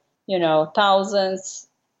with,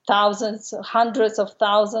 thousands, hundreds of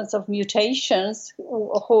thousands of mutations,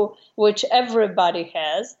 which everybody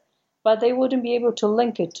has, but they wouldn't be able to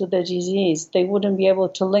link it to the disease. They wouldn't be able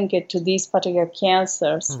to link it to these particular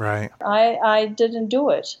cancers. Right. I didn't do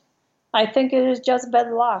it. I think it is just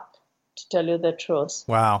bad luck, to tell you the truth.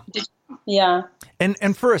 Wow. Yeah.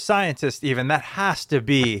 And for a scientist, even, that has to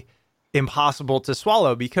be impossible to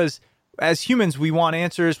swallow, because as humans, we want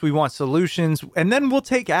answers, we want solutions, and then we'll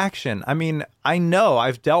take action. I mean, I know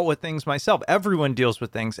I've dealt with things myself. Everyone deals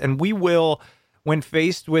with things, and we will, when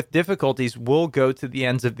faced with difficulties, we'll go to the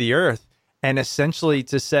ends of the earth, and essentially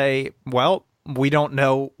to say, well, we don't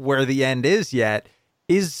know where the end is yet,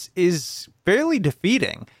 is fairly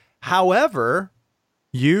defeating. However,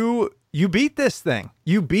 you beat this thing.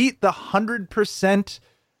 You beat the 100%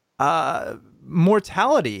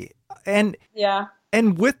 mortality, and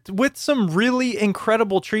with some really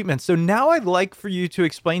incredible treatments. So now I'd like for you to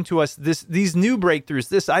explain to us these new breakthroughs,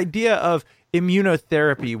 this idea of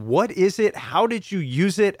immunotherapy. What is it? How did you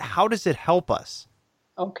use it? How does it help us?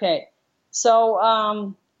 Okay.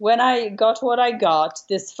 So when I got what I got,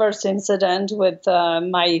 this first incident with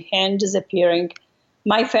my hand disappearing,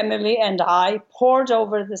 my family and I poured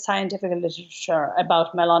over the scientific literature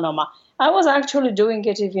about melanoma. I was actually doing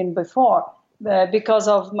it even before because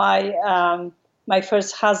of my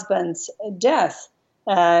first husband's death.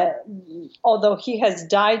 Although he has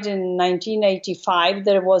died in 1985,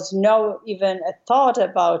 there was no even a thought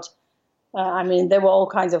about, there were all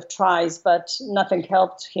kinds of tries, but nothing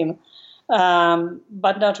helped him,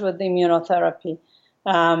 but not with the immunotherapy.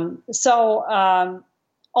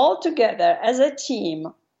 Altogether, as a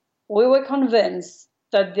team, we were convinced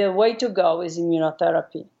that the way to go is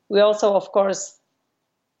immunotherapy. We also, of course,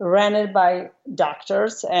 ran it by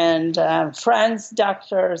doctors and friends,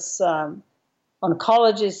 doctors,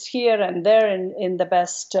 oncologists here and there in the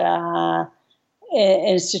best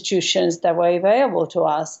institutions that were available to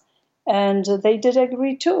us. And they did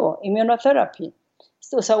agree too, immunotherapy.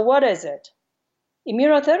 So what is it?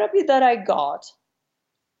 Immunotherapy that I got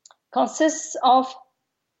consists of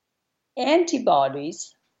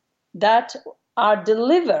antibodies that are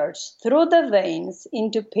delivered through the veins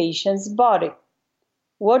into patient's body.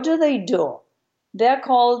 What do? They're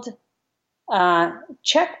called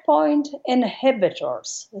checkpoint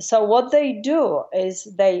inhibitors. So what they do is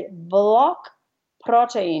they block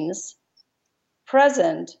proteins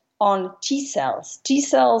present on T cells. T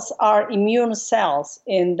cells are immune cells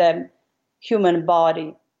in the human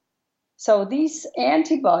body. So these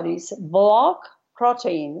antibodies block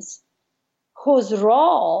proteins whose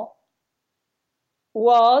role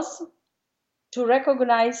was to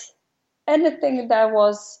recognize anything that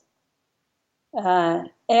was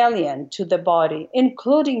alien to the body,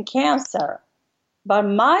 including cancer. But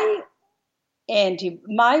my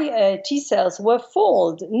T cells were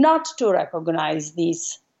fooled not to recognize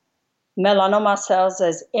these melanoma cells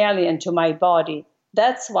as alien to my body.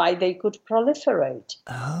 That's why they could proliferate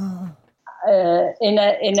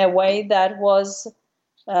in a way that was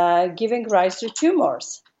giving rise to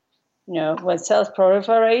tumors. When cells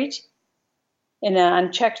proliferate in an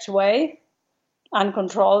unchecked way,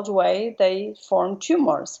 uncontrolled way, they form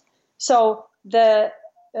tumors. So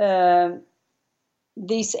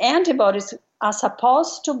these antibodies are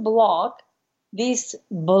supposed to block these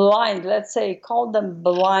blind, let's say, call them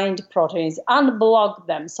blind proteins, unblock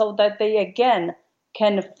them so that they again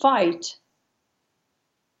can fight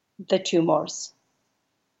the tumors.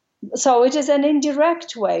 So it is an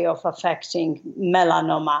indirect way of affecting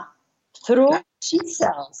melanoma through T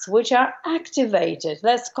cells, which are activated.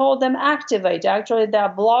 Let's call them activated. Actually, they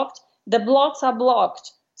are blocked. The blocks are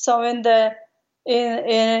blocked. So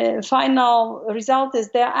in final result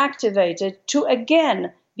is they're activated to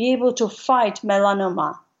again be able to fight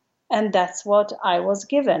melanoma. And that's what I was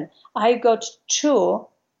given. I got 2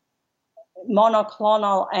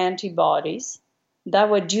 monoclonal antibodies that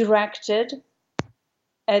were directed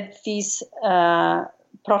at these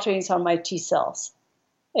proteins on my T cells.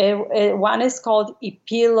 One is called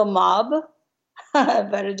ipilimumab,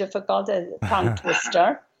 very difficult, tongue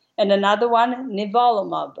twister, and another one,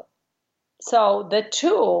 nivolumab. So the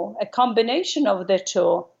two, a combination of the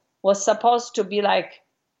two, was supposed to be like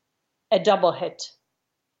a double hit,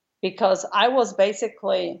 because I was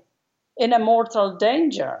basically in a mortal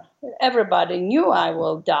danger. Everybody knew I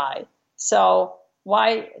will die. So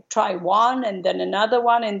why try one and then another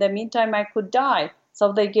one? In the meantime, I could die.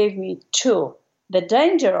 So they gave me 2. The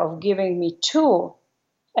danger of giving me 2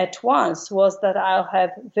 at once was that I'll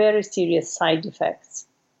have very serious side effects,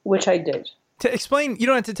 which I did. To explain, you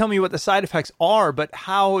don't have to tell me what the side effects are, but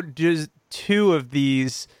how does 2 of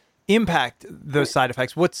these impact those side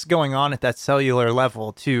effects? What's going on at that cellular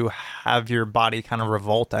level to have your body kind of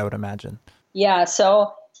revolt, I would imagine? Yeah,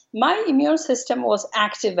 so my immune system was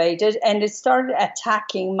activated and it started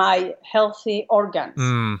attacking my healthy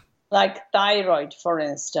organs, like thyroid, for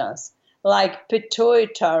instance, like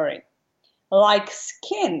pituitary, like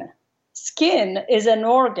skin. Skin is an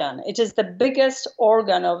organ. It is the biggest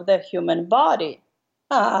organ of the human body.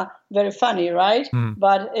 Very funny, right?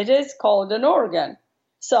 But it is called an organ.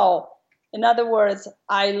 So, in other words,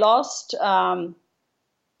 I lost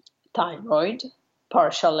thyroid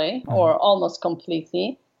partially or almost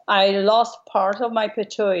completely. I lost part of my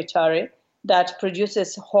pituitary that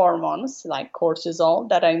produces hormones like cortisol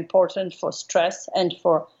that are important for stress and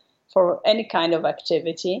for any kind of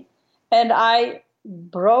activity. And I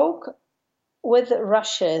broke with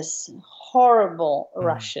rashes, horrible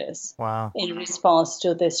rashes, Wow. in response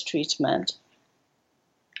to this treatment.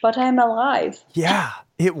 But I'm alive. Yeah,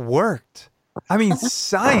 it worked. I mean,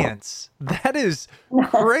 science, that is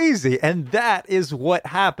crazy. And that is what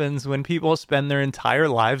happens when people spend their entire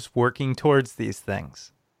lives working towards these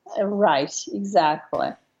things. Right, exactly.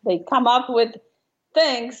 They come up with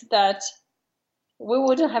things that we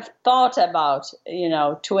wouldn't have thought about,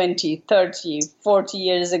 20, 30, 40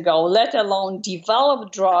 years ago, let alone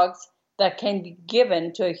develop drugs that can be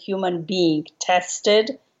given to a human being,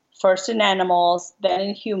 tested first in animals, then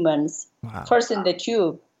in humans, first in the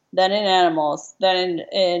tube, then in animals, then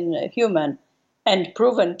in human, and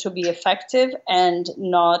proven to be effective and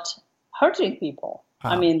not hurting people.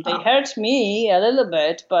 I mean, they hurt me a little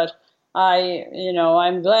bit, but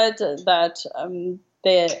I'm glad that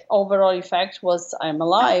the overall effect was I'm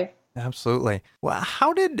alive. Absolutely. Well,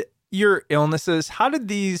 how did your illnesses, how did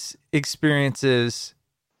these experiences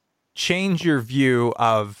change your view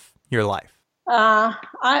of your life?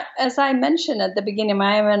 As I mentioned at the beginning,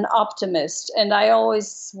 I am an optimist, and I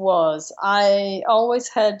always was. I always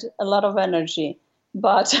had a lot of energy,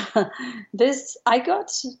 but I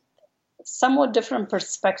got somewhat different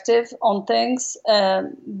perspective on things,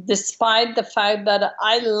 despite the fact that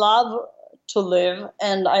I love to live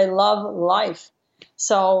and I love life.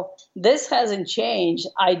 So this hasn't changed.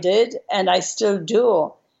 I did, and I still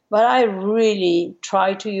do, but I really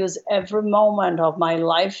try to use every moment of my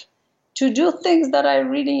life to do things that I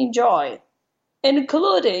really enjoy,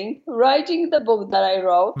 including writing the book that I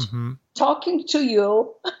wrote, talking to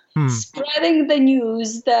you, spreading the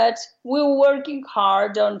news that we're working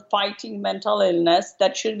hard on fighting mental illness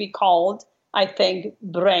that should be called, I think,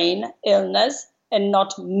 brain illness and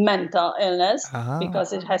not mental illness,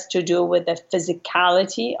 because it has to do with the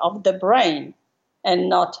physicality of the brain and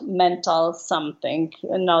not mental something,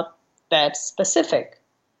 not that specific.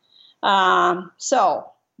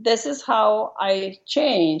 So this is how I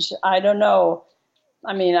changed. I don't know.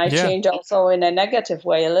 I mean, I changed also in a negative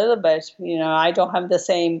way a little bit. I don't have the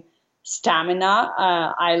same stamina.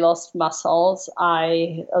 I lost muscles.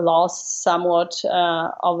 I lost somewhat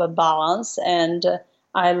of a balance, and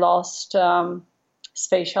I lost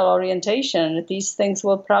spatial orientation. These things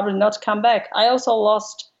will probably not come back. I also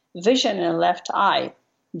lost vision in the left eye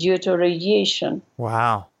due to radiation.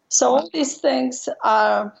 Wow. So all these things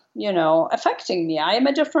are, affecting me. I am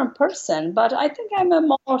a different person, but I think I'm a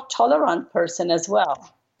more tolerant person as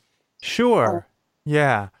well. Sure.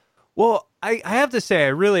 Yeah. Well, I have to say, I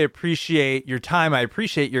really appreciate your time. I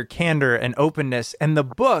appreciate your candor and openness. And the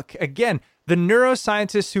book, again, The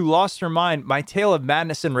Neuroscientist Who Lost Her Mind, My Tale of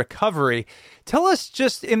Madness and Recovery. Tell us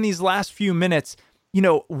just in these last few minutes,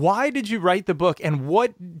 why did you write the book, and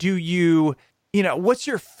what do you... what's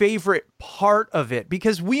your favorite part of it?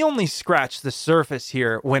 Because we only scratched the surface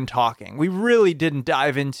here when talking. We really didn't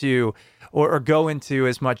dive into or go into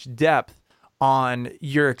as much depth on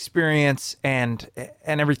your experience and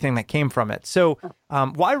everything that came from it. So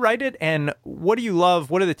why write it, and what do you love?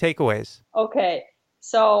 What are the takeaways? Okay.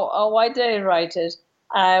 So why did I write it?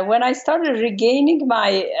 When I started regaining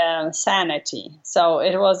my sanity, so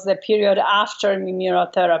it was the period after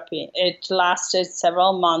immunotherapy. It lasted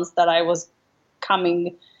several months that I was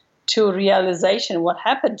coming to realization what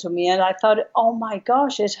happened to me. And I thought, oh my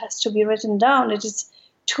gosh, it has to be written down. It is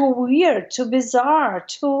too weird, too bizarre,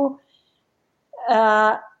 too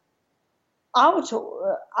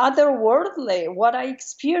otherworldly, what I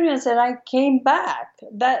experienced, and I came back.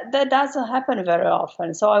 That doesn't happen very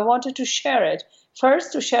often. So I wanted to share it.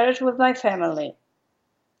 First, to share it with my family,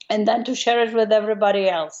 and then to share it with everybody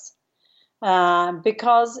else.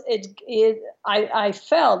 Because I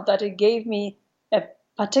felt that it gave me a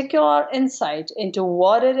particular insight into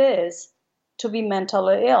what it is to be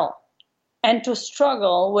mentally ill and to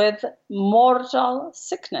struggle with mortal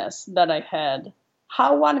sickness that I had.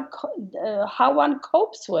 How one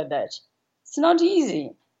copes with it. It's not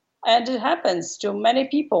easy. And it happens to many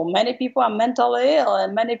people. Many people are mentally ill,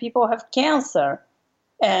 and many people have cancer.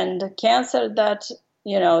 And cancer that,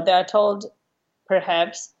 they are told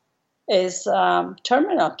perhaps is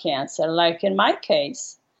terminal cancer, like in my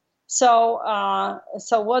case.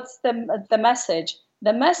 So what's the message?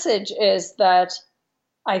 The message is that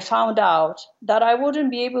I found out that I wouldn't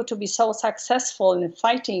be able to be so successful in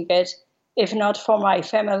fighting it if not for my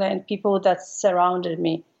family and people that surrounded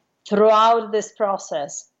me throughout this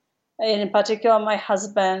process. In particular, my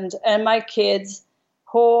husband and my kids,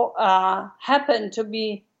 who happen to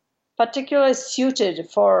be particularly suited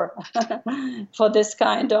for for this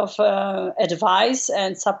kind of advice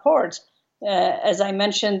and support. As I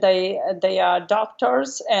mentioned, they are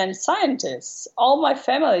doctors and scientists. All my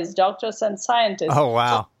family is doctors and scientists. Oh,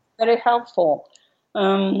 wow. So very helpful.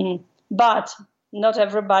 But not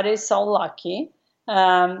everybody is so lucky.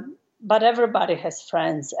 But everybody has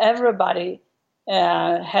friends. Everybody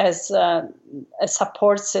has a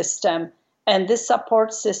support system. And this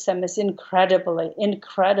support system is incredibly,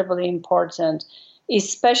 incredibly important,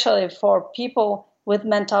 especially for people with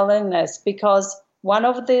mental illness, because one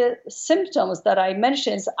of the symptoms that I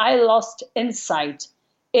mentioned is I lost insight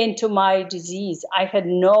into my disease. I had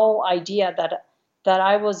no idea that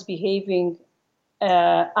I was behaving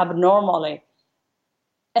abnormally.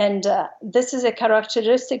 And this is a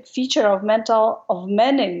characteristic feature of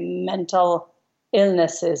many mental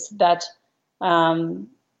illnesses, that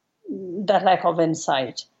lack of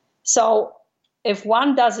insight. So if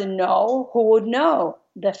one doesn't know, who would know?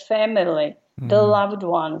 The family, the loved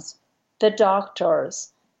ones, the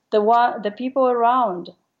doctors, the people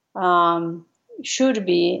around should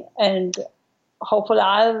be, and hopefully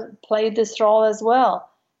I'll play this role as well.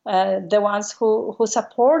 The ones who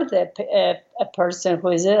support a person who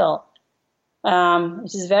is ill.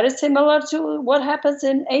 It is very similar to what happens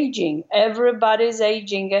in aging. Everybody's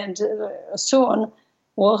aging, and soon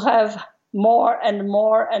we'll have more and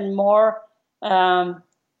more and more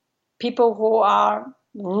people who are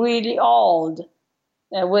really old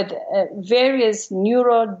with various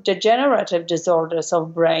neurodegenerative disorders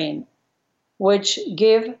of brain, which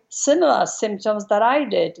give similar symptoms that I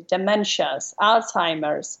did: dementias,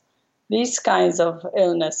 Alzheimer's. These kinds of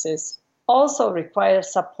illnesses also require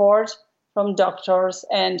support from doctors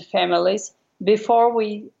and families before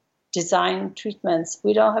we design treatments.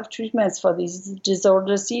 We don't have treatments for these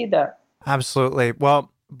disorders either. Absolutely. Well,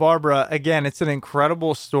 Barbara, again, it's an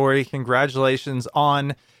incredible story. Congratulations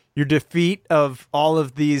on your defeat of all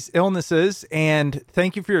of these illnesses, and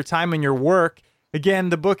thank you for your time and your work. Again,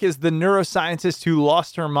 the book is The Neuroscientist Who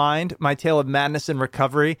Lost Her Mind, My Tale of Madness and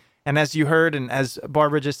Recovery. And as you heard, and as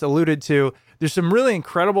Barbara just alluded to, there's some really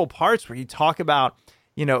incredible parts where you talk about,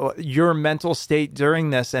 your mental state during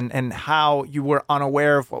this, and how you were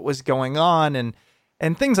unaware of what was going on, and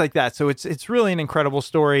things like that. So it's really an incredible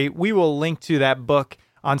story. We will link to that book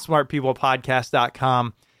on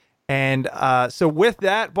smartpeoplepodcast.com. And so with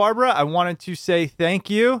that, Barbara, I wanted to say thank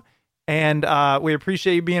you. And we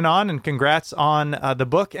appreciate you being on, and congrats on the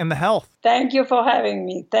book and the health. Thank you for having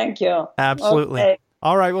me. Thank you. Absolutely. Okay.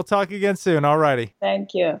 All right. We'll talk again soon. All righty.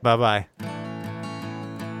 Thank you. Bye-bye.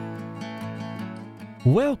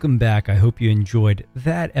 Welcome back. I hope you enjoyed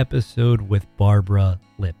that episode with Barbara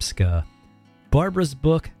Lipska. Barbara's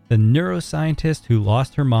book, The Neuroscientist Who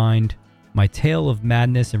Lost Her Mind, My Tale of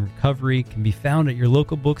Madness and Recovery, can be found at your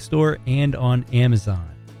local bookstore and on Amazon.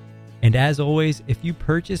 And as always, if you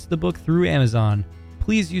purchase the book through Amazon,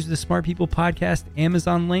 please use the Smart People Podcast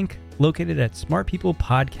Amazon link located at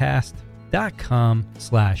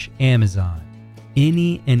smartpeoplepodcast.com/Amazon.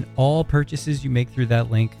 Any and all purchases you make through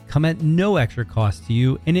that link come at no extra cost to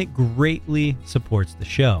you, and it greatly supports the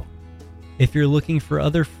show. If you're looking for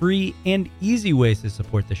other free and easy ways to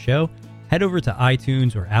support the show, head over to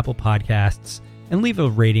iTunes or Apple Podcasts and leave a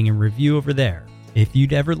rating and review over there. If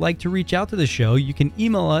you'd ever like to reach out to the show, you can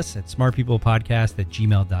email us at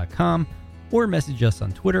smartpeoplepodcast@gmail.com or message us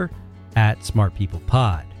on Twitter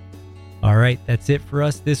 @smartpeoplepod. All right, that's it for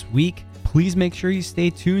us this week. Please make sure you stay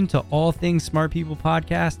tuned to all things Smart People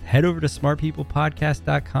Podcast. Head over to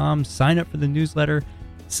smartpeoplepodcast.com, sign up for the newsletter,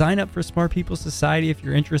 sign up for Smart People Society if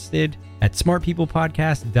you're interested at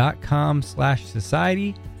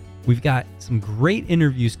smartpeoplepodcast.com/society. We've got some great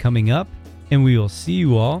interviews coming up, and we will see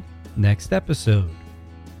you all next episode.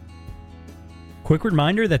 Quick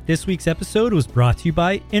reminder that this week's episode was brought to you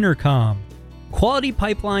by Intercom. Quality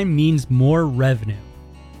pipeline means more revenue.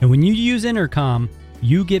 And when you use Intercom,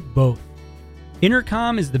 you get both.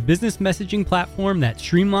 Intercom is the business messaging platform that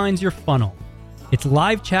streamlines your funnel. Its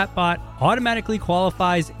live chatbot automatically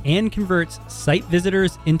qualifies and converts site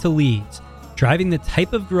visitors into leads, driving the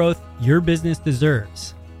type of growth your business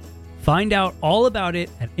deserves. Find out all about it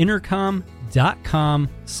at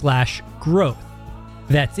intercom.com/growth.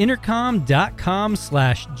 That's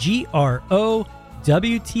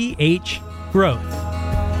intercom.com/GROWTH growth.